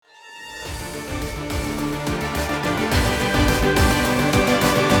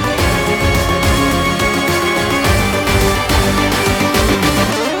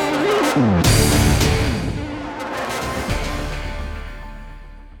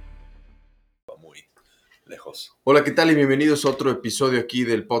lejos. Hola, ¿qué tal? Y bienvenidos a otro episodio aquí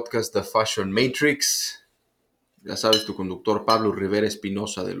del podcast The Fashion Matrix. Ya sabes, tu conductor Pablo Rivera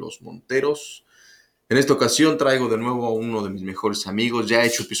Espinosa de Los Monteros. En esta ocasión traigo de nuevo a uno de mis mejores amigos. Ya he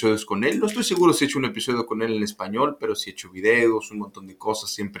hecho episodios con él. No estoy seguro si he hecho un episodio con él en español, pero sí he hecho videos, un montón de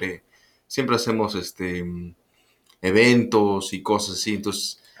cosas. Siempre hacemos eventos y cosas así.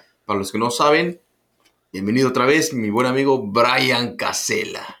 Entonces, para los que no saben, bienvenido otra vez, mi buen amigo Brian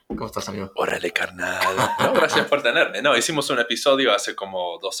Casella. ¿Cómo estás, amigo? Órale, carnal. No, gracias por tenerme. No, hicimos un episodio hace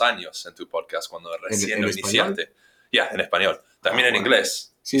como 2 años en tu podcast cuando recién ¿En lo español? iniciaste. Ya, en español. También en Bueno. inglés.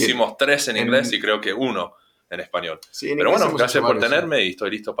 Sí, Hicimos 3 en inglés en, y creo que 1 en español. sí, en Pero inglés bueno, hemos hecho gracias por varios, sí. tenerme y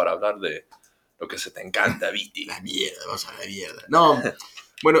estoy listo para hablar de lo que se te encanta, Viti. La mierda, vamos a la mierda. No,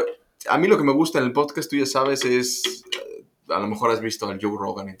 bueno, a mí lo que me gusta en el podcast, tú ya sabes, es, a lo mejor has visto al Joe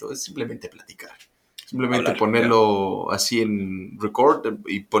Rogan, entonces simplemente platicar. Simplemente Hablar, ponerlo así en record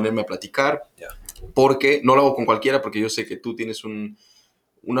y ponerme a platicar, ya. porque no lo hago con cualquiera, porque yo sé que tú tienes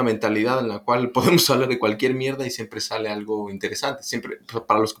una mentalidad en la cual podemos hablar de cualquier mierda y siempre sale algo interesante, siempre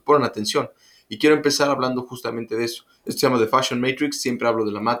para los que ponen atención. Y quiero empezar hablando justamente de eso. Esto se llama The Fashion Matrix, siempre hablo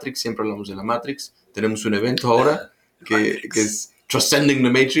de la Matrix, siempre hablamos de la Matrix. Tenemos un evento ahora que es Transcending the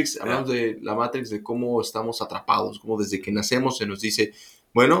Matrix. Hablamos de la Matrix, de cómo estamos atrapados, cómo desde que nacemos se nos dice,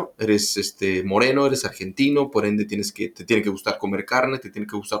 bueno, eres moreno, eres argentino, por ende te tiene que gustar comer carne, te tiene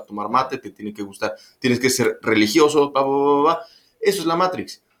que gustar tomar mate, te tiene que gustar, tienes que ser religioso, bla, bla, bla, bla. Eso es la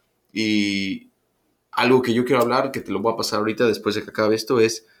Matrix. Y algo que yo quiero hablar, que te lo voy a pasar ahorita después de que acabe esto,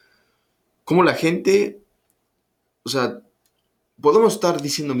 es cómo la gente, o sea, podemos estar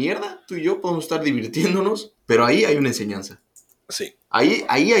diciendo mierda, tú y yo, podemos estar divirtiéndonos, pero ahí hay una enseñanza. Sí. Ahí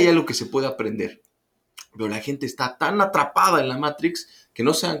hay algo que se puede aprender. Pero la gente está tan atrapada en la Matrix que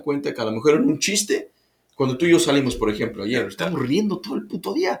no se dan cuenta que a lo mejor en un chiste, cuando tú y yo salimos, por ejemplo, ayer, estamos riendo todo el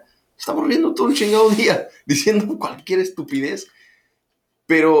puto día. Estamos riendo todo el chingado día, diciendo cualquier estupidez.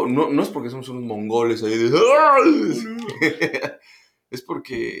 Pero no es porque somos unos mongoles ahí de... Es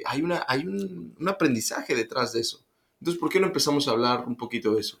porque hay un aprendizaje detrás de eso. Entonces, ¿por qué no empezamos a hablar un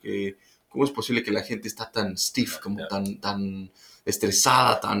poquito de eso? ¿Cómo es posible que la gente está tan stiff, como tan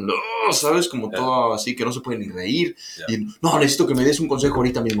estresada, ¿sabes? Como todo así, que no se puede ni reír. Y, no, necesito que me des un consejo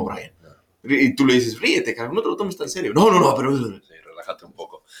ahorita mismo, Brian. Y tú le dices, ríete, carajo, no te lo tomes tan serio. No, pero... Sí, relájate un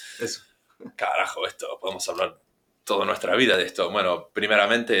poco. Eso. Carajo, esto, podemos hablar toda nuestra vida de esto. Bueno,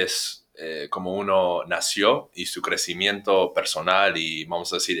 primeramente es como uno nació y su crecimiento personal y,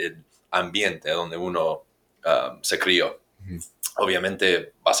 vamos a decir, el ambiente donde uno se crió. Ujú.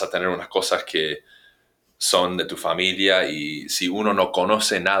 Obviamente vas a tener unas cosas que son de tu familia y si uno no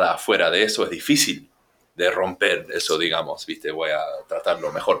conoce nada afuera de eso, es difícil de romper eso, digamos, ¿viste? Voy a tratar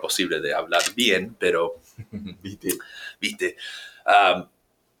lo mejor posible de hablar bien, pero, ¿viste?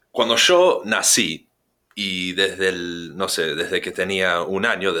 Cuando yo nací, y no sé, desde que tenía 1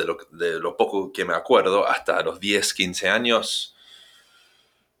 año, de lo poco que me acuerdo, hasta los 10, 15 años,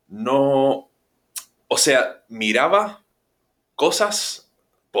 no, o sea, miraba cosas,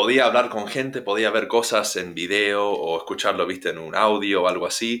 podía hablar con gente, podía ver cosas en video o escucharlo, viste, en un audio o algo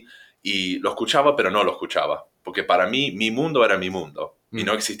así, y lo escuchaba, pero no lo escuchaba, porque para mí, mi mundo era mi mundo, y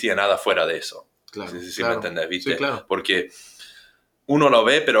no existía nada fuera de eso. Claro, Sí, claro. me entendés, viste. Sí, claro. Porque uno lo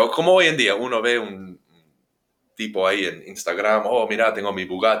ve, pero como hoy en día uno ve un tipo ahí en Instagram, oh, mira, tengo mi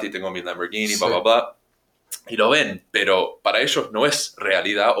Bugatti, tengo mi Lamborghini, Sí. bla, bla, bla, y lo ven, pero para ellos no es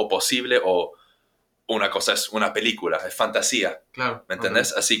realidad o posible o una cosa, es una película, es fantasía, Claro. ¿me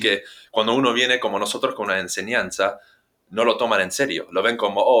entendés? Así que cuando uno viene como nosotros con una enseñanza, no lo toman en serio, lo ven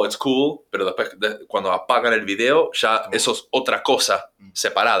como, oh, it's cool, pero después cuando apagan el video, ya eso es otra cosa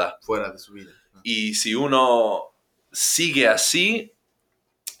separada. Fuera de su vida. Y si uno sigue así,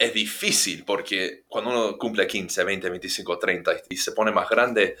 es difícil porque cuando uno cumple 15, 20, 25, 30 y se pone más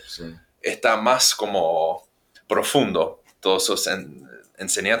grande, Sí. está más como profundo todas esas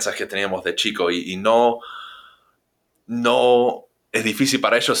enseñanzas que teníamos de chico y no es difícil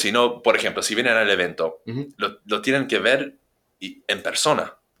para ellos, sino, por ejemplo, si vienen al evento, lo tienen que ver en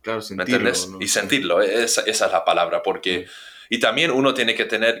persona. Claro, ¿Me entendés? ¿no? Y sentirlo, esa es la palabra, porque... Y también uno tiene que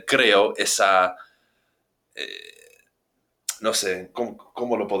tener, creo, esa... no sé,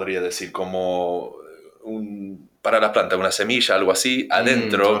 ¿cómo lo podría decir? Como para la planta, una semilla, algo así,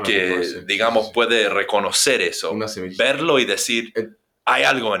 adentro que, digamos, puede reconocer eso, verlo y decir, hay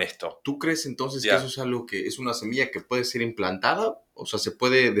algo en esto. ¿Tú crees entonces que eso es algo que es una semilla que puede ser implantada? O sea, ¿se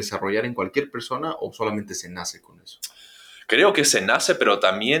puede desarrollar en cualquier persona o solamente se nace con eso? Creo que se nace, pero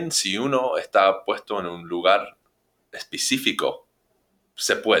también si uno está puesto en un lugar específico,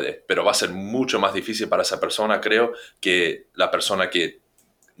 se puede, pero va a ser mucho más difícil para esa persona, creo, que la persona que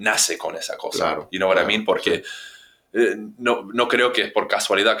nace con esa cosa. Claro, You know what I claro, mean? Porque sí. no creo que es por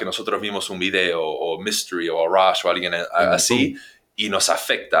casualidad que nosotros vimos un video o Mystery o Rush o alguien así Boom. y nos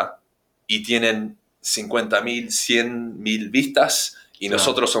afecta y tienen 50,000, 100,000 vistas y Claro.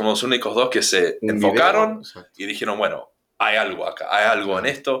 nosotros somos los únicos dos que se Un enfocaron video, y dijeron, bueno, hay algo acá, hay algo en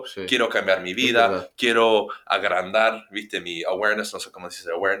esto, sí. quiero cambiar mi vida, verdad. quiero agrandar, viste, mi awareness, no sé cómo se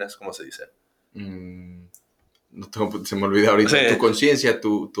dice awareness, ¿cómo se dice? No se me olvida ahorita. Sí. Tu conciencia,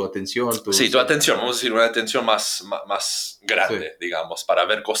 tu atención. Sí, tu atención, vamos a decir, una atención más grande, digamos, para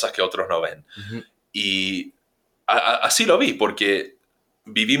ver cosas que otros no ven. Ujú. Y así lo vi, porque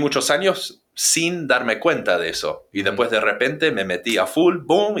viví muchos años sin darme cuenta de eso. Y después de repente me metí a full,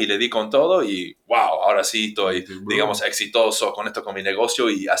 boom, y le di con todo y wow, ahora sí estoy, digamos, exitoso con esto, con mi negocio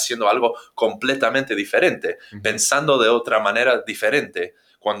y haciendo algo completamente diferente, pensando de otra manera diferente.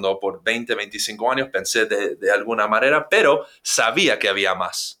 Cuando por 20, 25 años pensé de alguna manera, pero sabía que había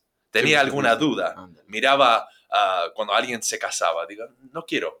más. Tenía alguna duda. Miraba cuando alguien se casaba. Digo, no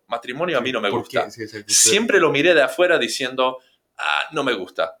quiero. Matrimonio a mí no me gusta. Sí, Siempre lo miré de afuera diciendo, no me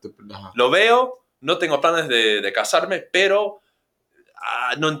gusta. Lo veo, no tengo planes de casarme, pero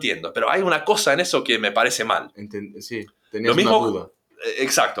no entiendo. Pero hay una cosa en eso que me parece mal. Sí, tenías Lo mismo, una duda.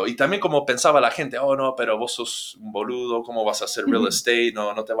 Exacto. Y también como pensaba la gente, oh no, pero vos sos un boludo, ¿cómo vas a hacer real estate?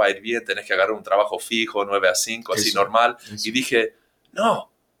 No te va a ir bien, tenés que agarrar un trabajo fijo, 9 a 5, así normal. Y dije,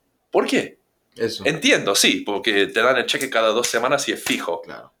 no, ¿por qué? Eso. Entiendo, sí, porque te dan el cheque cada 2 semanas y es fijo,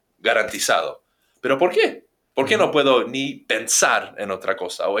 Claro. garantizado. ¿Pero por qué? ¿Por qué no puedo ni pensar en otra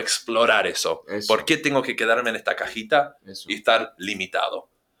cosa o explorar eso? ¿Por qué tengo que quedarme en esta cajita y estar limitado?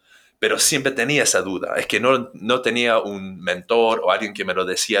 Pero siempre tenía esa duda. Es que no tenía un mentor o alguien que me lo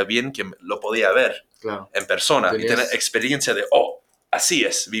decía bien, que lo podía ver en persona y tener experiencia de, así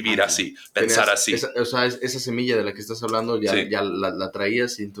es, vivir así, pensar así. Esa semilla de la que estás hablando ya la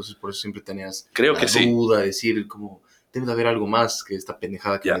traías y entonces por eso siempre tenías Creo la que duda, decir como, debe de haber algo más que esta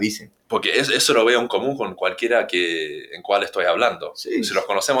pendejada que me dicen. Porque eso lo veo en común con cualquiera en cual estoy hablando. Sí. Si los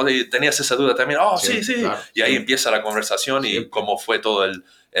conocemos y tenías esa duda también, sí. Claro, y ahí empieza la conversación siempre. Y cómo fue todo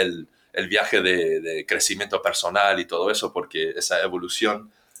el viaje de crecimiento personal y todo eso, porque esa evolución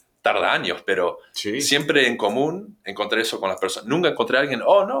tarda años, pero siempre en común encontré eso con las personas. Nunca encontré a alguien,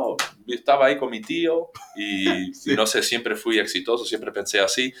 no, estaba ahí con mi tío y no sé, siempre fui exitoso, siempre pensé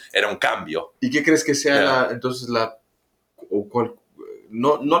así. Era un cambio. ¿Y qué crees que sea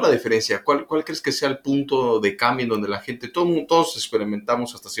no la diferencia, ¿cuál crees que sea el punto de cambio en donde la gente, todos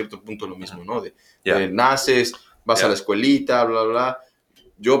experimentamos hasta cierto punto lo mismo, ¿no? De naces, vas a la escuelita, bla, bla, bla.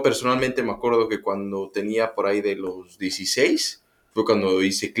 Yo personalmente me acuerdo que cuando tenía por ahí de los 16, fue cuando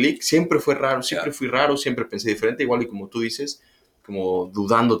hice clic. Siempre fue raro, siempre fui raro, siempre pensé diferente, igual y como tú dices, como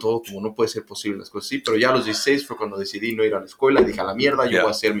dudando todo, como no puede ser posible las cosas así. Pero ya a los 16 fue cuando decidí no ir a la escuela, dije a la mierda, yo voy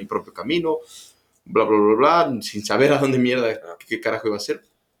a hacer mi propio camino, bla, bla, bla, bla, sin saber a dónde mierda, qué carajo iba a hacer.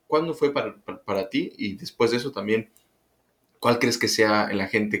 ¿Cuándo fue para ti? Y después de eso también, ¿cuál crees que sea en la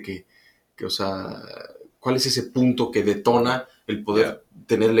gente que o sea, cuál es ese punto que detona el poder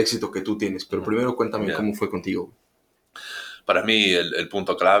tener el éxito que tú tienes? Pero primero cuéntame cómo fue contigo. Para mí el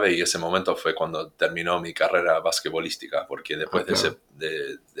punto clave y ese momento fue cuando terminó mi carrera basquetbolística, porque después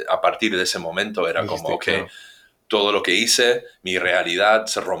a partir de ese momento era como, todo lo que hice, mi realidad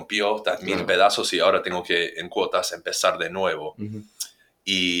se rompió, está en 1000 pedazos y ahora tengo que, en cuotas, empezar de nuevo.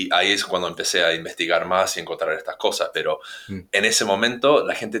 Y ahí es cuando empecé a investigar más y encontrar estas cosas. Pero en ese momento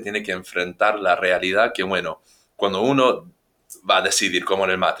la gente tiene que enfrentar la realidad que, bueno, cuando uno va a decidir, como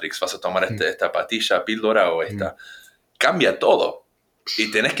en el Matrix, vas a tomar esta pastilla, píldora o esta, cambia todo.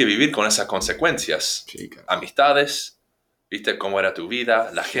 Y tenés que vivir con esas consecuencias. Amistades, viste cómo era tu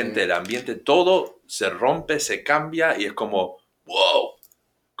vida, la gente, el ambiente, todo se rompe, se cambia y es como, wow.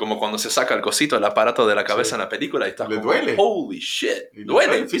 Como cuando se saca el cosito, el aparato de la cabeza en la película y estás como, duele. holy shit,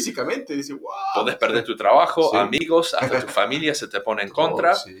 duele. Físicamente, dice, wow. Podés perder tu trabajo, amigos, hasta tu familia se te pone en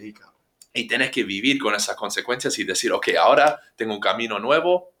contra. Y tenés que vivir con esas consecuencias y decir, ok, ahora tengo un camino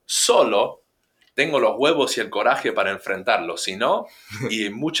nuevo, solo tengo los huevos y el coraje para enfrentarlo. Si no, y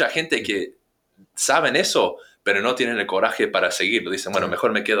mucha gente que saben eso, pero no tienen el coraje para seguirlo. Dicen, bueno,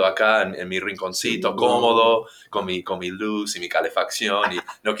 mejor me quedo acá en mi rinconcito, cómodo, con mi luz y mi calefacción, y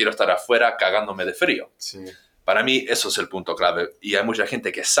no quiero estar afuera cagándome de frío. Para mí eso es el punto clave. Y hay mucha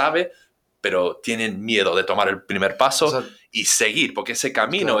gente que sabe, pero tienen miedo de tomar el primer paso y seguir, porque ese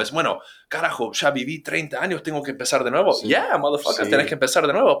camino es, bueno, carajo, ya viví 30 años, tengo que empezar de nuevo. Motherfucker, tenés que empezar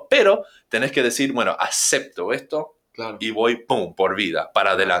de nuevo, pero tenés que decir, bueno, acepto esto y voy, pum, por vida,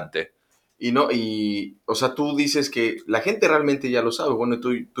 para adelante. O sea, tú dices que la gente realmente ya lo sabe. Bueno,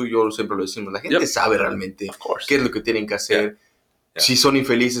 tú y yo siempre lo decimos. La gente sabe realmente qué es lo que tienen que hacer. si son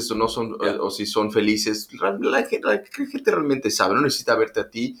infelices o no son, o si son felices. La gente realmente sabe, no necesita verte a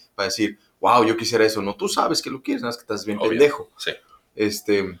ti para decir, wow, yo quisiera eso. No, tú sabes que lo quieres, nada más que estás bien Obvio. pendejo. Sí.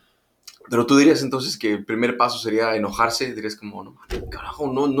 Pero tú dirías entonces que el primer paso sería enojarse, dirías como, no,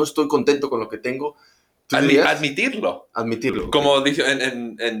 carajo, no estoy contento con lo que tengo. ¿Tú dirías? Admitirlo. Admitirlo. Como dije,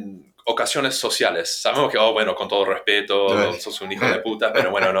 en ocasiones sociales, sabemos que, bueno, con todo respeto, sos un hijo de puta,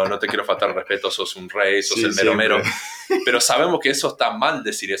 pero bueno, no te quiero faltar el respeto, sos un rey, sos el mero mero. Pero sabemos que eso está mal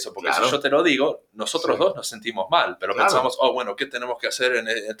decir eso, porque si yo te lo digo, nosotros dos nos sentimos mal, pero pensamos, bueno, ¿qué tenemos que hacer en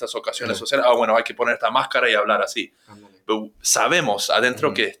estas ocasiones sociales? Bueno, hay que poner esta máscara y hablar así. Pero sabemos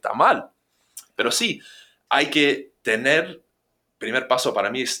adentro que está mal. Pero sí, hay que tener, primer paso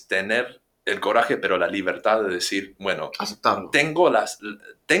para mí es tener el coraje, pero la libertad de decir, bueno, aceptarlo. Tengo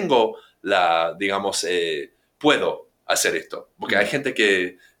la, digamos, puedo hacer esto. Porque hay gente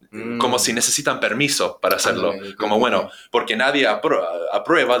que, como si necesitan permiso para hacerlo. Como, bueno, porque nadie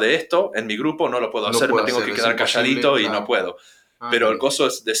aprueba de esto en mi grupo, no lo puedo hacer, me tengo que quedar calladito y no puedo. Pero el costo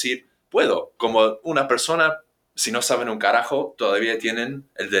es decir, puedo. Como una persona, si no saben un carajo, todavía tienen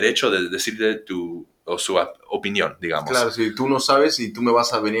el derecho de decirle su opinión, digamos. Claro, si tú no sabes y tú me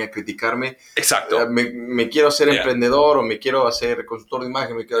vas a venir a criticarme. Exacto. Me quiero hacer emprendedor, o me quiero hacer consultor de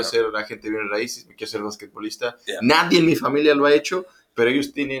imagen, me quiero hacer agente de bienes raíces, me quiero ser basquetbolista. Nadie en mi familia lo ha hecho, pero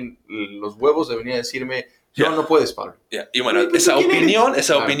ellos tienen los huevos de venir a decirme, no puedes, Pablo. Y bueno, esa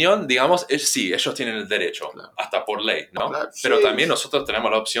opinión, digamos, sí, ellos tienen el derecho, hasta por ley, ¿no? Claro, pero también nosotros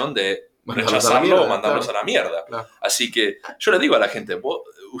tenemos la opción de rechazarlo o mandarlos a la mierda. Claro. Así que yo le digo a la gente,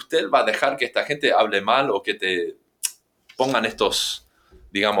 usted va a dejar que esta gente hable mal o que te pongan estos,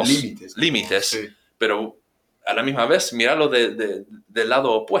 digamos, límites, sí. Pero a la misma vez, míralo del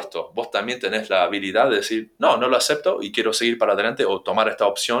lado opuesto. Vos también tenés la habilidad de decir, no lo acepto y quiero seguir para adelante, o tomar esta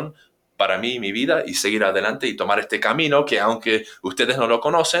opción para mí y mi vida y seguir adelante y tomar este camino que, aunque ustedes no lo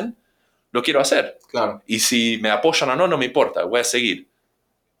conocen, lo quiero hacer. Claro. Y si me apoyan o no me importa, voy a seguir.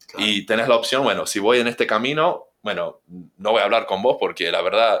 Claro. Y tenés la opción, bueno, si voy en este camino, bueno, no voy a hablar con vos porque la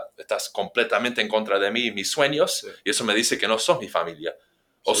verdad estás completamente en contra de mí y mis sueños, sí. Y eso me dice que no sos mi familia.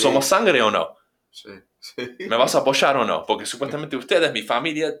 O sí. Somos sangre o no. Sí. ¿Me vas a apoyar o no? Porque supuestamente ustedes, mi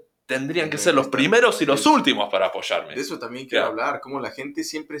familia, tendrían que ser los primeros y los últimos para apoyarme. De eso también quiero hablar, cómo la gente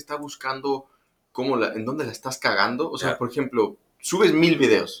siempre está buscando en dónde la estás cagando. O sea, por ejemplo, subes 1000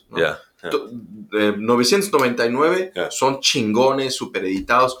 videos, ¿no? 999 son chingones, super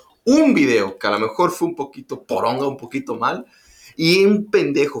editados. Un video que a lo mejor fue un poquito poronga, un poquito mal, y un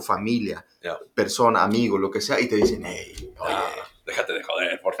pendejo, familia, persona, amigo, lo que sea, y te dicen, hey, oye, déjate de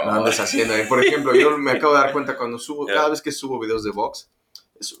joder, por favor. No andes haciendo. Por ejemplo, yo me acabo de dar cuenta cuando cada vez que subo videos de box,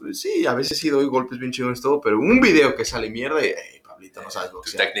 sí, a veces sí doy golpes bien chingones y todo, pero un video que sale mierda y, hey, Pablito, no sabes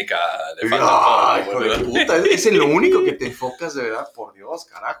boxear. Tu técnica de falta. Ay, hijo de puta, es en lo único que te enfocas, de verdad, por Dios,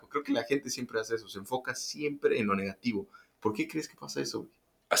 carajo. Creo que la gente siempre hace eso, se enfoca siempre en lo negativo. ¿Por qué crees que pasa eso, güey?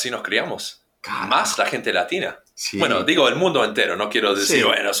 Así nos criamos. Carajo. Más la gente latina. Sí. Bueno, digo el mundo entero, no quiero decir,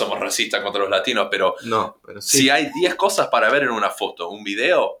 bueno, somos racistas contra los latinos, pero, sí. Si hay 10 cosas para ver en una foto, un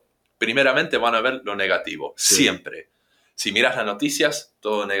video, primeramente van a ver lo negativo, siempre. Si miras las noticias,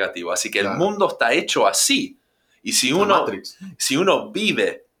 todo negativo. Así que el mundo está hecho así. Y si uno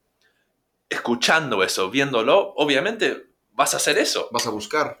vive escuchando eso, viéndolo, obviamente vas a hacer eso. Vas a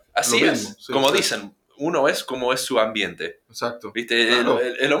buscar. Así es. Sí, como dicen, uno es como es su ambiente. Exacto. ¿Viste? Claro.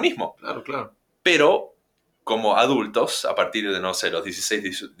 Es lo mismo. Claro. Pero como adultos, a partir de, no sé, los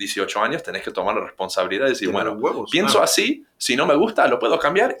 16, 18 años, tenés que tomar la responsabilidad de decir, bueno, pienso así, si no me gusta, lo puedo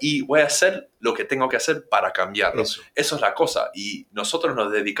cambiar y voy a hacer lo que tengo que hacer para cambiarlo. Eso es la cosa. Y nosotros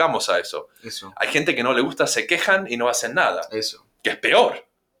nos dedicamos a eso. Hay gente que no le gusta, se quejan y no hacen nada. Eso. Que es peor.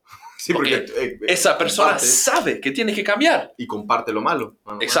 Sí, porque esa persona sabe que tiene que cambiar. Y comparte lo malo.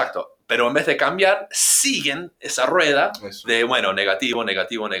 Exacto. Pero en vez de cambiar, siguen esa rueda de, bueno, negativo.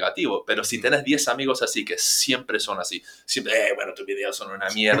 Pero si tenés 10 amigos así, que siempre son así, siempre, bueno, tus videos son una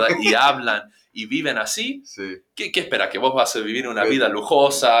mierda, y hablan y viven así, ¿qué esperas? ¿Que vos vas a vivir una vida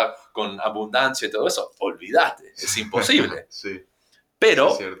lujosa, con abundancia y todo eso? Olvídate, es imposible.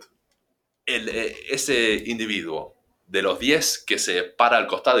 Pero ese individuo de los 10 que se para al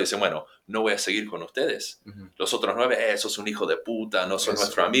costado y dice, bueno, no voy a seguir con ustedes. Los otros 9, sos un hijo de puta, no sos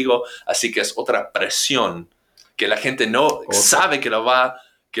nuestro amigo. Así que es otra presión que la gente no sabe que lo va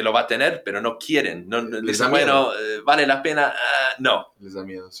a tener, pero no quieren. No, dicen, bueno, vale la pena. No. Les da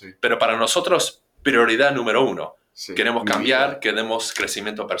miedo, sí. Pero para nosotros, prioridad número 1. Queremos cambiar, queremos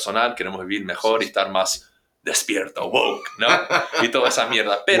crecimiento personal, queremos vivir mejor y estar más despierto, woke, ¿no? Y toda esa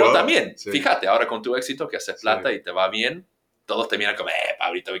mierda. Pero también, fíjate, ahora con tu éxito que haces plata y te va bien, todos te miran como,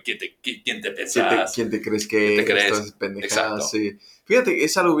 Pablito, ¿quién te pensás? ¿Quién te crees ¿Quién que te crees? estas pendejadas? Exacto. Sí. Fíjate,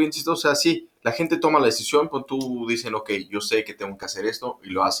 es algo bien chistoso. O sea, sí, la gente toma la decisión, pues tú dicen, ok, yo sé que tengo que hacer esto, y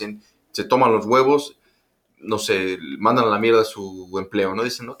lo hacen. Se toman los huevos, no sé, mandan a la mierda su empleo, ¿no?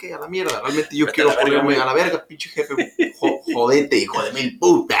 Dicen, ok, a la mierda, realmente yo Vete a la quiero verga, ponerme güey. a la verga, pinche jefe, jodete, hijo de mil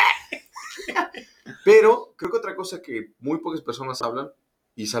puta. Pero creo que otra cosa que muy pocas personas hablan,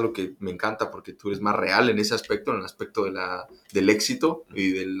 y es algo que me encanta porque tú eres más real en ese aspecto, en el aspecto del éxito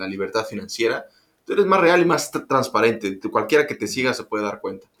y de la libertad financiera, tú eres más real y más transparente. Cualquiera que te siga se puede dar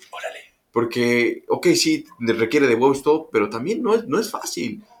cuenta. Órale. Porque, ok, sí, requiere de huevos todo, pero también no es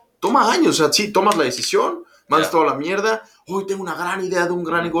fácil. Toma años, o sea, sí, tomas la decisión, mandas Ya. toda la mierda. Hoy tengo una gran idea de un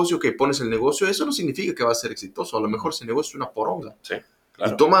gran Ujú. negocio, que pones el negocio. Eso no significa que va a ser exitoso. A lo mejor ese negocio es una poronga. Sí, Y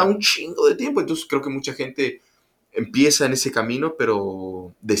claro. toma un chingo de tiempo. Entonces creo que mucha gente empieza en ese camino,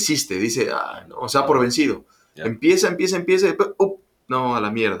 pero desiste. Dice, ah, no, o sea, por vencido. Ya. Empieza, y después, no, a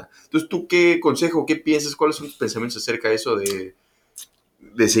la mierda. Entonces, ¿tú qué consejo, qué piensas, cuáles son tus pensamientos acerca de eso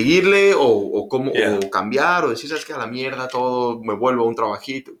de seguirle o cómo Yeah. o cambiar o decir, sabes que a la mierda todo, me vuelvo a un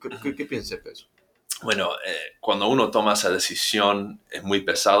trabajito? ¿Qué piensas acerca de eso? Bueno, cuando uno toma esa decisión es muy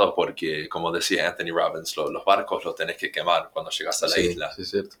pesado porque, como decía Anthony Robbins, los barcos los tenés que quemar cuando llegas a la Sí, isla sí, es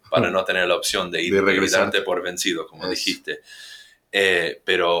cierto. para no tener la opción de De irte y regresar. darte por vencido, como Es dijiste.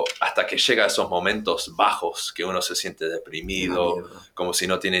 Pero hasta que llega a esos momentos bajos que uno se siente la deprimido, mierda. como si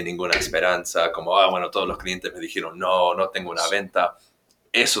no tiene ninguna esperanza, como, bueno, todos los clientes me dijeron, no tengo una venta.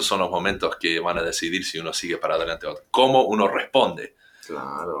 Esos son los momentos que van a decidir si uno sigue para adelante o no. Cómo uno responde.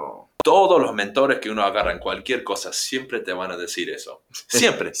 Claro. Todos los mentores que uno agarra en cualquier cosa siempre te van a decir eso.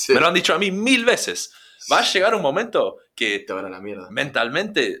 Siempre. Sí. Me lo han dicho a mí 1000 veces. Va a llegar un momento que Te van a la mierda.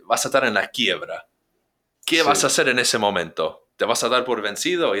 mentalmente vas a estar en la quiebra. ¿Qué Sí. vas a hacer en ese momento? ¿Te vas a dar por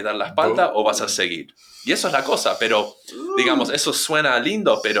vencido y dar la espalda o vas a seguir? Y eso es la cosa, pero digamos, eso suena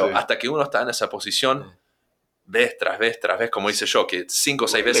lindo, pero Sí. hasta que uno está en esa posición, vez tras vez, como hice yo, que 5 o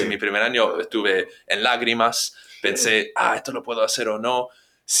 6 veces en mi primer año estuve en lágrimas, pensé, esto lo puedo hacer o no.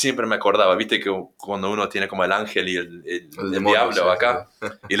 Siempre me acordaba, viste que cuando uno tiene como el ángel y el demonio, diablo sí, acá sí.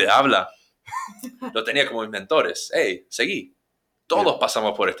 y le habla, lo tenía como mis mentores. Hey, seguí. Todos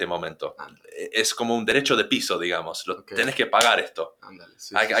pasamos por este momento. Es como un derecho de piso, digamos. Ok. Tenés que pagar esto. Ándale,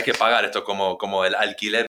 sí, Hay que pagar esto como el alquiler